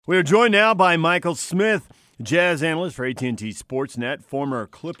We are joined now by Michael Smith, Jazz analyst for AT&T Sportsnet, former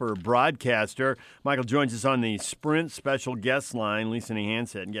Clipper broadcaster. Michael joins us on the Sprint special guest line. Lease any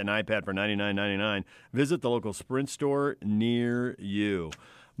handset and get an iPad for $99.99. Visit the local Sprint store near you.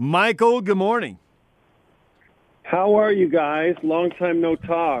 Michael, good morning. How are you guys? Long time no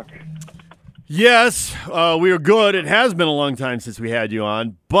talk. Yes, we are good. It has been a long time since we had you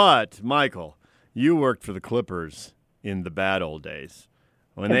on. But, Michael, you worked for the Clippers in the bad old days,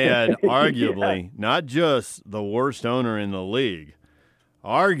 when they had arguably not just the worst owner in the league,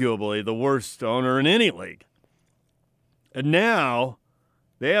 arguably the worst owner in any league. And now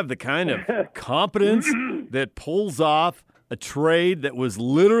they have the kind of competence that pulls off a trade that was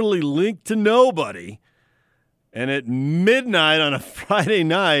literally linked to nobody. And at midnight on a Friday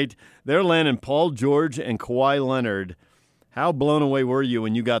night, they're landing Paul George and Kawhi Leonard. How blown away were you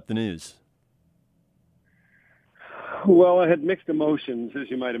when you got the news? Well, I had mixed emotions, as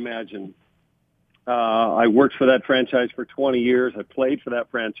you might imagine. I worked for that franchise for 20 years. I played for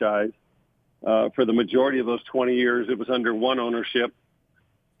that franchise. For the majority of those 20 years, it was under one ownership.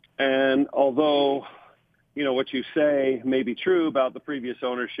 And although, what you say may be true about the previous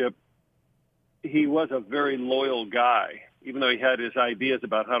ownership, he was a very loyal guy, even though he had his ideas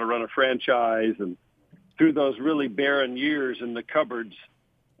about how to run a franchise. And through those really barren years in the cupboards,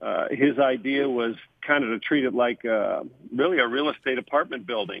 his idea was kind of to treat it like really a real estate apartment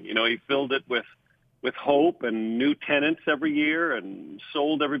building. He filled it with hope and new tenants every year and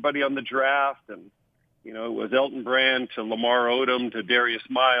sold everybody on the draft. And, it was Elton Brand to Lamar Odom to Darius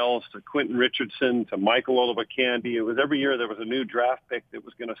Miles to Quentin Richardson to Michael Olowokandi. It was every year there was a new draft pick that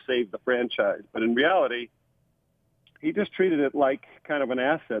was going to save the franchise. But in reality, he just treated it like kind of an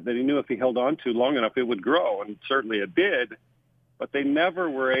asset that he knew if he held on to long enough, it would grow. And certainly it did. But they never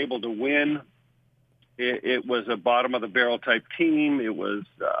were able to win. It was a bottom-of-the-barrel type team. It was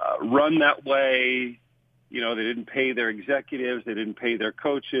run that way. They didn't pay their executives. They didn't pay their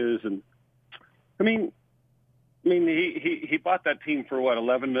coaches. And, he bought that team for,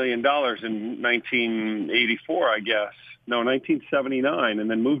 $11 million in 1984, I guess. No, 1979,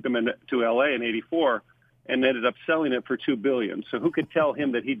 and then moved them to L.A. in 84 and ended up selling it for $2 billion. So who could tell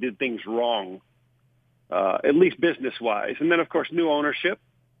him that he did things wrong? At least business-wise. And then, of course, new ownership.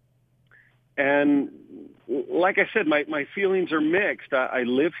 And like I said, my feelings are mixed. I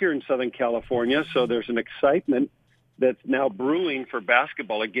live here in Southern California, so there's an excitement that's now brewing for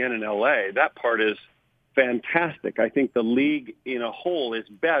basketball again in L.A. That part is fantastic. I think the league in a whole is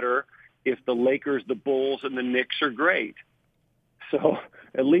better if the Lakers, the Bulls, and the Knicks are great. So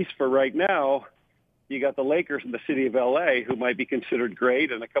at least for right now, you got the Lakers in the city of L.A. who might be considered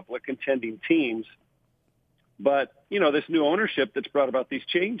great and a couple of contending teams. But, this new ownership that's brought about these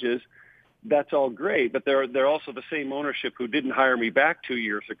changes, that's all great. But they're also the same ownership who didn't hire me back 2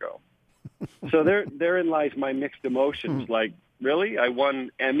 years ago. So therein lies my mixed emotions. Like, really? I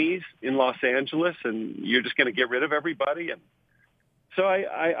won Emmys in Los Angeles, and you're just going to get rid of everybody? And so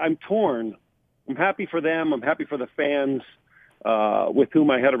I'm torn. I'm happy for them. I'm happy for the fans with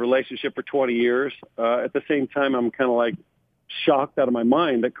whom I had a relationship for 20 years. At the same time, I'm kind of like shocked out of my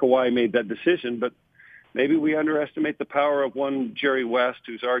mind that Kawhi made that decision. But maybe we underestimate the power of one Jerry West,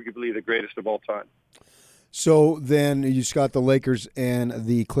 who's arguably the greatest of all time. So then you just got the Lakers and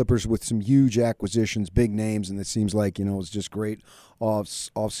the Clippers with some huge acquisitions, big names, and it seems like, it's just great off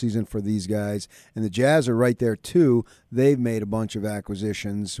season for these guys. And the Jazz are right there too. They've made a bunch of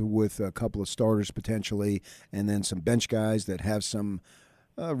acquisitions with a couple of starters potentially, and then some bench guys that have some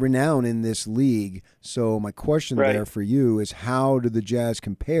renown in this league. So my question there for you is, how do the Jazz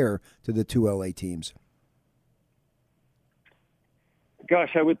compare to the two LA teams?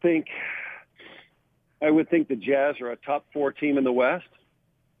 Gosh, I would think the Jazz are a top 4 team in the West.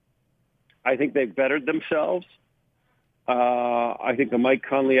 I think they've bettered themselves. I think the Mike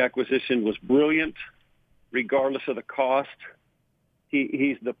Conley acquisition was brilliant, regardless of the cost.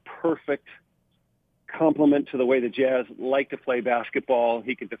 He's the perfect complement to the way the Jazz like to play basketball.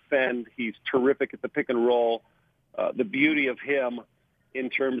 He can defend. He's terrific at the pick and roll. The beauty of him in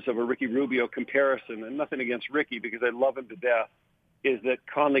terms of a Ricky Rubio comparison, and nothing against Ricky because I love him to death, is that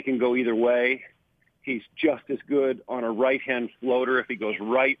Conley can go either way. He's just as good on a right-hand floater if he goes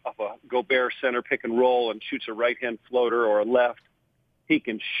right off a Gobert center pick and roll and shoots a right-hand floater or a left. He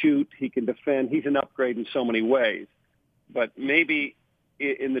can shoot. He can defend. He's an upgrade in so many ways. But maybe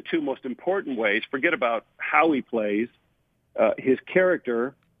in the two most important ways, forget about how he plays, his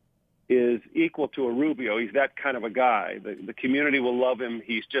character is equal to a Rubio. He's that kind of a guy. The community will love him.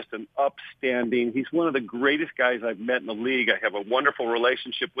 He's just an upstanding. He's one of the greatest guys I've met in the league. I have a wonderful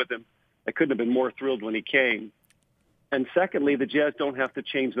relationship with him. I couldn't have been more thrilled when he came. And secondly, the Jazz don't have to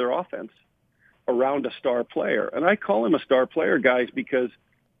change their offense around a star player. And I call him a star player, guys, because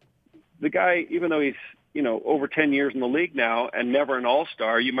the guy, even though he's, over 10 years in the league now and never an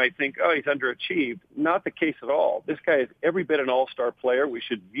all-star, you might think, oh, he's underachieved. Not the case at all. This guy is every bit an all-star player. We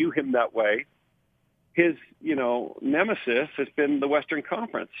should view him that way. His, nemesis has been the Western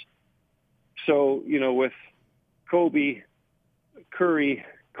Conference. So, with Kobe, Curry,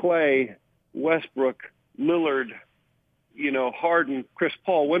 Clay, Westbrook, Lillard, Harden, Chris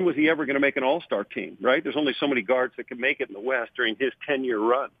Paul, when was he ever going to make an all-star team, right? There's only so many guards that can make it in the West during his 10-year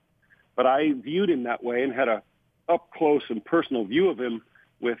run. But I viewed him that way and had a up-close and personal view of him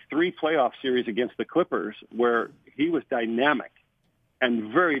with 3 playoff series against the Clippers where he was dynamic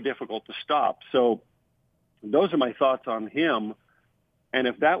and very difficult to stop. So those are my thoughts on him. And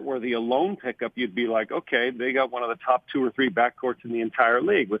if that were the alone pickup, you'd be like, okay, they got one of the top 2 or 3 backcourts in the entire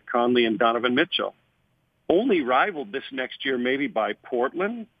league with Conley and Donovan Mitchell. Only rivaled this next year maybe by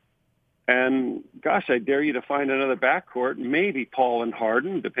Portland. And, gosh, I dare you to find another backcourt, maybe Paul and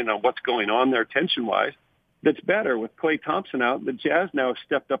Harden, depending on what's going on there tension-wise, that's better. With Klay Thompson out, the Jazz now have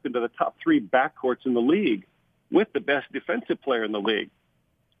stepped up into the top 3 backcourts in the league with the best defensive player in the league.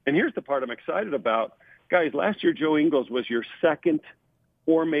 And here's the part I'm excited about. Guys, last year Joe Ingles was your second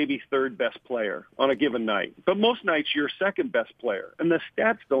or maybe third best player on a given night. But most nights you're second best player. And the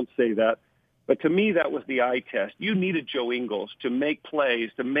stats don't say that. But to me, that was the eye test. You needed Joe Ingles to make plays,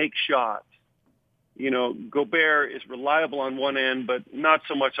 to make shots. Gobert is reliable on one end, but not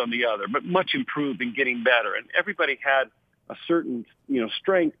so much on the other, but much improved and getting better. And everybody had a certain,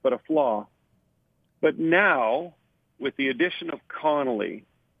 strength, but a flaw. But now, with the addition of Connolly,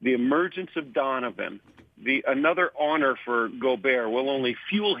 the emergence of Donovan, another honor for Gobert will only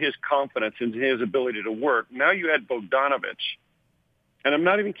fuel his confidence in his ability to work. Now you add Bogdanovich. And I'm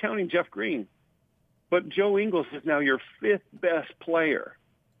not even counting Jeff Green. But Joe Ingles is now your 5th best player.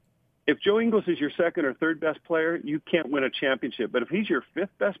 If Joe Ingles is your second or third best player, you can't win a championship. But if he's your 5th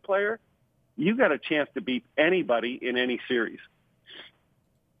best player, you got a chance to beat anybody in any series.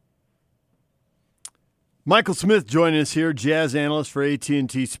 Michael Smith joining us here, Jazz analyst for AT&T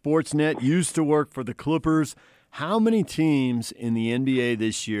Sportsnet, used to work for the Clippers. How many teams in the NBA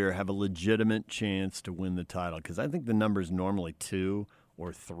this year have a legitimate chance to win the title? Because I think the number is normally 2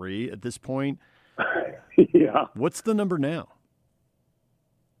 or 3 at this point. Yeah. What's the number now?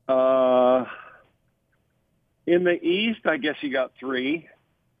 In the East, I guess you got 3,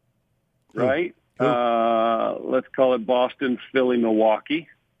 right? Who? Let's call it Boston, Philly, Milwaukee.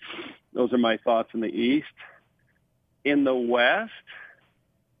 Those are my thoughts in the East. In the West,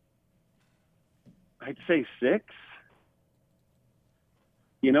 I'd say 6.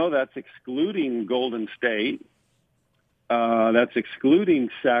 That's excluding Golden State. That's excluding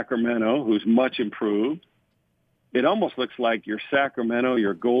Sacramento, who's much improved. It almost looks like your Sacramento,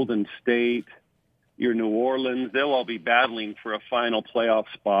 your Golden State, your New Orleans, they'll all be battling for a final playoff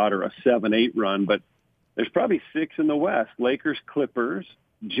spot or a 7-8 run. But there's probably 6 in the West. Lakers, Clippers,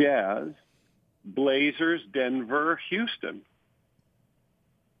 Jazz, Blazers, Denver, Houston.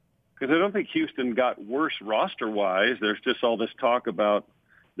 Because I don't think Houston got worse roster-wise. There's just all this talk about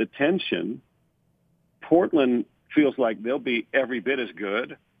the tension. Portland feels like they'll be every bit as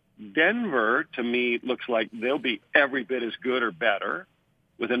good. Denver, to me, looks like they'll be every bit as good or better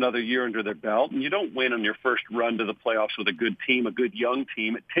with another year under their belt. And you don't win on your first run to the playoffs with a good team, a good young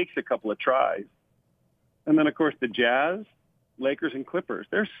team. It takes a couple of tries. And then, of course, the Jazz, Lakers, and Clippers.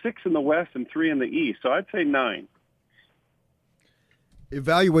 There's 6 in the West and 3 in the East. So I'd say 9.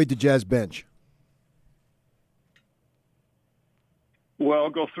 Evaluate the Jazz bench. Well,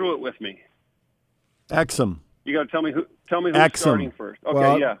 go through it with me. Exum. You got to tell me who's Exum. starting first. Okay,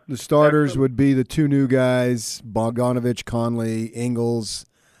 well, yeah. The starters Exum. would be the 2 new guys, Bogdanovich, Conley, Ingles,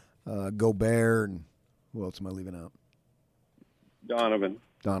 Gobert, and who else am I leaving out?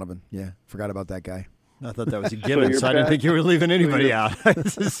 Donovan, yeah. Forgot about that guy. I thought that was a given, your so I didn't think you were leaving anybody out. I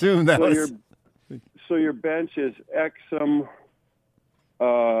just assumed that was. So your bench is Exum,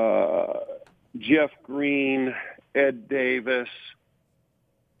 Jeff Green, Ed Davis,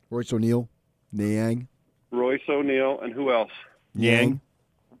 Royce O'Neal, Niang. Royce O'Neal, and who else? Yang.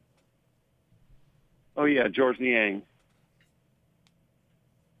 Oh, yeah, George Niang.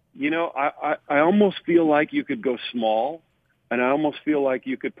 I almost feel like you could go small, and I almost feel like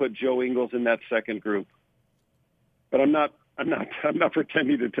you could put Joe Ingles in that second group. But I'm not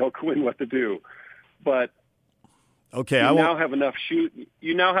pretending to tell Quinn what to do. But okay, you now have enough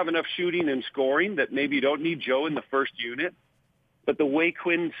shooting and scoring that maybe you don't need Joe in the first unit. But the way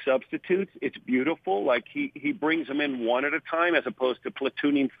Quinn substitutes, it's beautiful. Like he brings them in one at a time as opposed to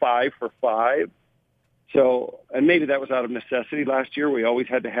platooning 5 for 5. So, and maybe that was out of necessity last year. We always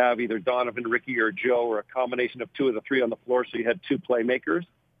had to have either Donovan, Ricky, or Joe, or a combination of two of the three on the floor, so you had two playmakers.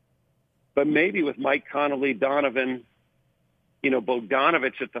 But maybe with Mike Conley, Donovan,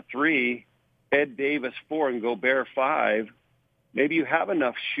 Bogdanovich at the 3, Ed Davis 4, and Gobert 5, maybe you have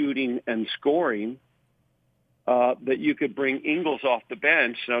enough shooting and scoring that you could bring Ingles off the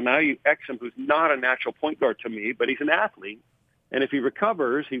bench. Now you Exum, who's not a natural point guard to me, but he's an athlete. And if he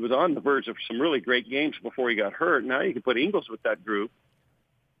recovers, he was on the verge of some really great games before he got hurt. Now you can put Ingles with that group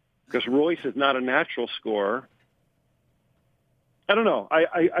because Royce is not a natural scorer. I don't know.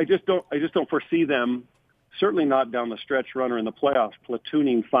 I just don't foresee them, certainly not down the stretch runner in the playoffs,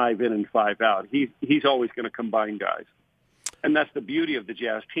 platooning 5 in and 5 out. He's always going to combine guys. And that's the beauty of the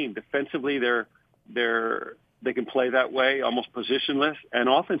Jazz team. Defensively, they can play that way, almost positionless, and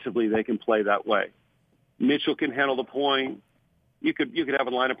offensively they can play that way. Mitchell can handle the point. You could have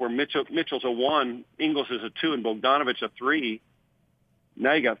a lineup where Mitchell's a 1, Ingles is a 2, and Bogdanovich a 3.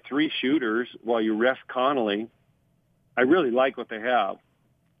 Now you got 3 shooters while you rest Connolly. I really like what they have,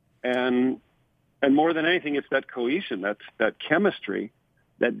 and more than anything, it's that cohesion, that chemistry,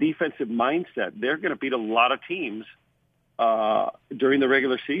 that defensive mindset. They're going to beat a lot of teams during the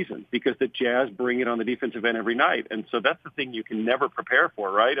regular season because the Jazz bring it on the defensive end every night, and so that's the thing you can never prepare for,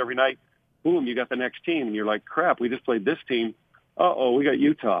 right? Every night, boom, you got the next team, and you're like, crap, we just played this team. Uh-oh, we got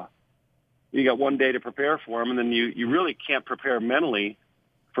Utah. You got one day to prepare for them, and then you really can't prepare mentally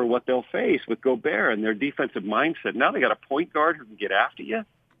for what they'll face with Gobert and their defensive mindset. Now they got a point guard who can get after you.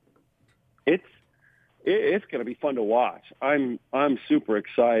 It's going to be fun to watch. I'm super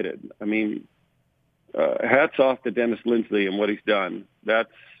excited. I mean, hats off to Dennis Lindsey and what he's done.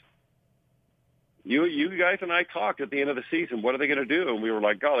 That's you guys and I talked at the end of the season. What are they going to do? And we were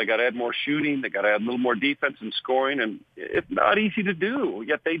like, oh, they got to add more shooting. They got to add a little more defense and scoring. And it's not easy to do,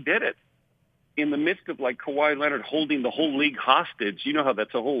 yet they did it in the midst of like Kawhi Leonard holding the whole league hostage. You know how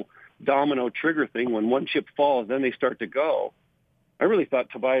that's a whole domino trigger thing. When one chip falls, then they start to go. I really thought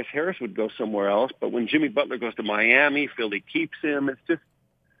Tobias Harris would go somewhere else, but when Jimmy Butler goes to Miami, Philly keeps him.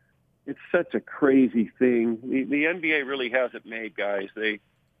 It's such a crazy thing. The NBA really has it made, guys. They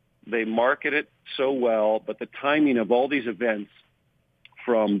market it so well, but the timing of all these events,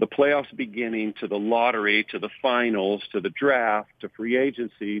 from the playoffs beginning to the lottery to the finals to the draft to free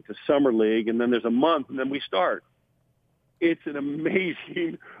agency to summer league, and then there's a month and then we start. It's an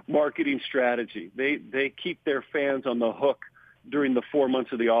amazing marketing strategy. They keep their fans on the hook during the 4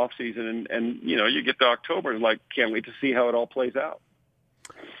 months of the off season, and you get to October and like can't wait to see how it all plays out.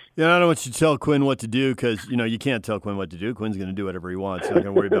 Yeah, I don't want you to tell Quinn what to do because, you can't tell Quinn what to do. Quinn's going to do whatever he wants. He's not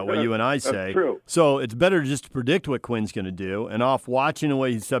going to worry about what you and I say. That's true. So it's better just to predict what Quinn's going to do. And off watching the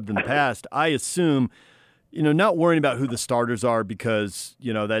way he's subbed in the past, I assume, not worrying about who the starters are because,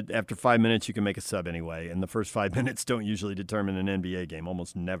 that after 5 minutes you can make a sub anyway. And the first 5 minutes don't usually determine an NBA game,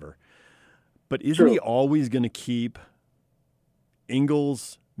 almost never. But isn't he always going to keep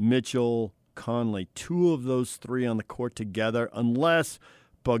Ingles, Mitchell, Conley, 2 of those 3 on the court together unless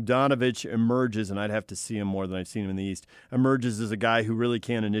Bogdanovich emerges, and I'd have to see him more than I've seen him in the East, emerges as a guy who really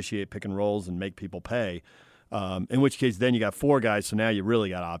can initiate pick and rolls and make people pay, in which case then you got 4 guys, so now you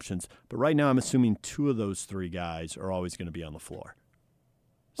really got options. But right now I'm assuming 2 of those 3 guys are always going to be on the floor.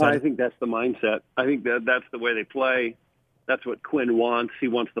 I think that's the mindset. I think that's the way they play. That's what Quinn wants. He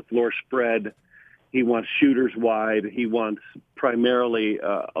wants the floor spread. He wants shooters wide. He wants primarily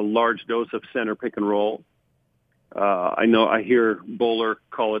a large dose of center pick and roll. I hear Bowler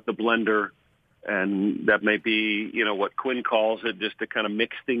call it the blender, and that may be, what Quinn calls it, just to kind of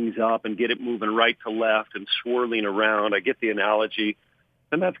mix things up and get it moving right to left and swirling around. I get the analogy,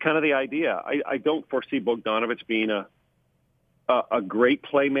 and that's kind of the idea. I don't foresee Bogdanovich being a great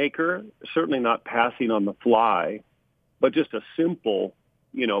playmaker, certainly not passing on the fly, but just a simple,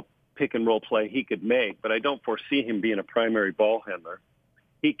 pick and roll play he could make. But I don't foresee him being a primary ball handler.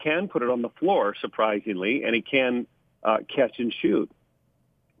 He can put it on the floor, surprisingly, and he can catch and shoot.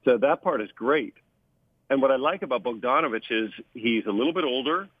 So that part is great. And what I like about Bogdanovich is he's a little bit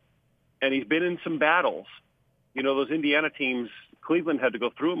older, and he's been in some battles. Those Indiana teams, Cleveland had to go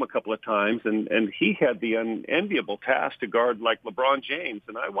through him a couple of times, and he had the unenviable task to guard like LeBron James.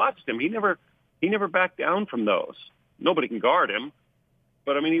 And I watched him. He never backed down from those. Nobody can guard him.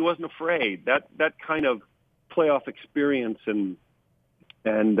 But, he wasn't afraid. That kind of playoff experience and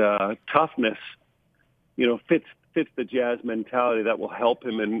toughness, fits the Jazz mentality that will help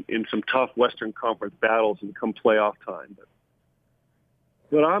him in some tough Western Conference battles and come playoff time.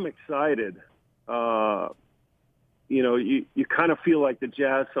 But I'm excited. You kind of feel like the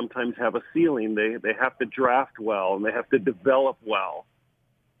Jazz sometimes have a ceiling. They have to draft well and they have to develop well.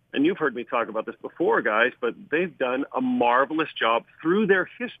 and you've heard me talk about this before, guys, but they've done a marvelous job through their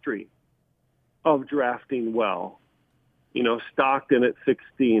history of drafting well. You know, Stockton at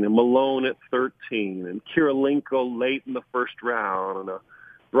 16 and Malone at 13 and Kirilenko late in the first round and a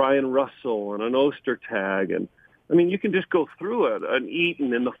Brian Russell and an Ostertag. And, I mean, you can just go through it. An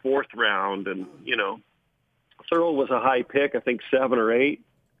Eaton in the fourth round. And, you know, Thurl was a high pick, I think 7 or 8.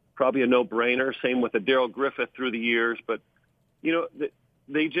 Probably a no-brainer. Same with the Darrell Griffith through the years. But, you know,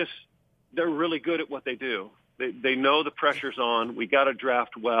 they're really good at what they do. They know the pressure's on. We got to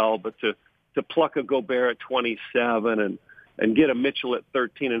draft well, but to pluck a Gobert at 27 and get a Mitchell at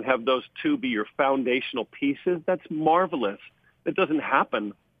 13 and have those two be your foundational pieces, that's marvelous. It doesn't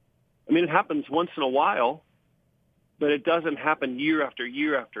happen. I mean, it happens once in a while, but it doesn't happen year after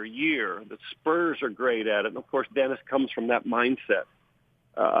year after year. The Spurs are great at it. And, of course, Dennis comes from that mindset.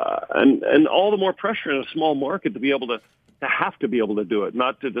 And all the more pressure in a small market to be able to have to be able to do it,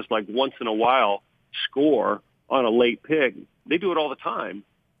 not to just like once in a while score on a late pick. They do it all the time.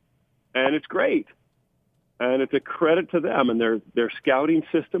 And it's great. And it's a credit to them and their scouting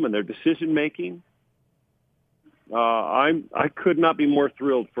system and their decision making. I could not be more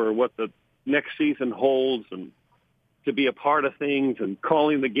thrilled for what the next season holds and to be a part of things and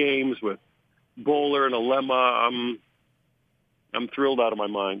calling the games with Bowler and Alema. I'm thrilled out of my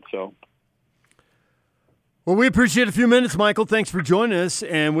mind. So, well, we appreciate a few minutes, Michael. Thanks for joining us,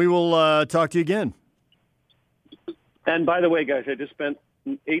 and we will talk to you again. And by the way, guys, I just spent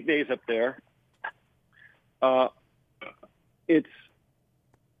 8 days up there. It's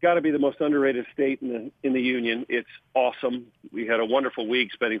got to be the most underrated state in the union. It's awesome. We had a wonderful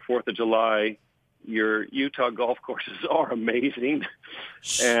week spending 4th of July. Your Utah golf courses are amazing,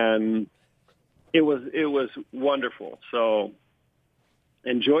 and it was wonderful. So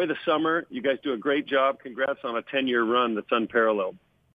enjoy the summer. You guys do a great job. Congrats on a 10-year run that's unparalleled.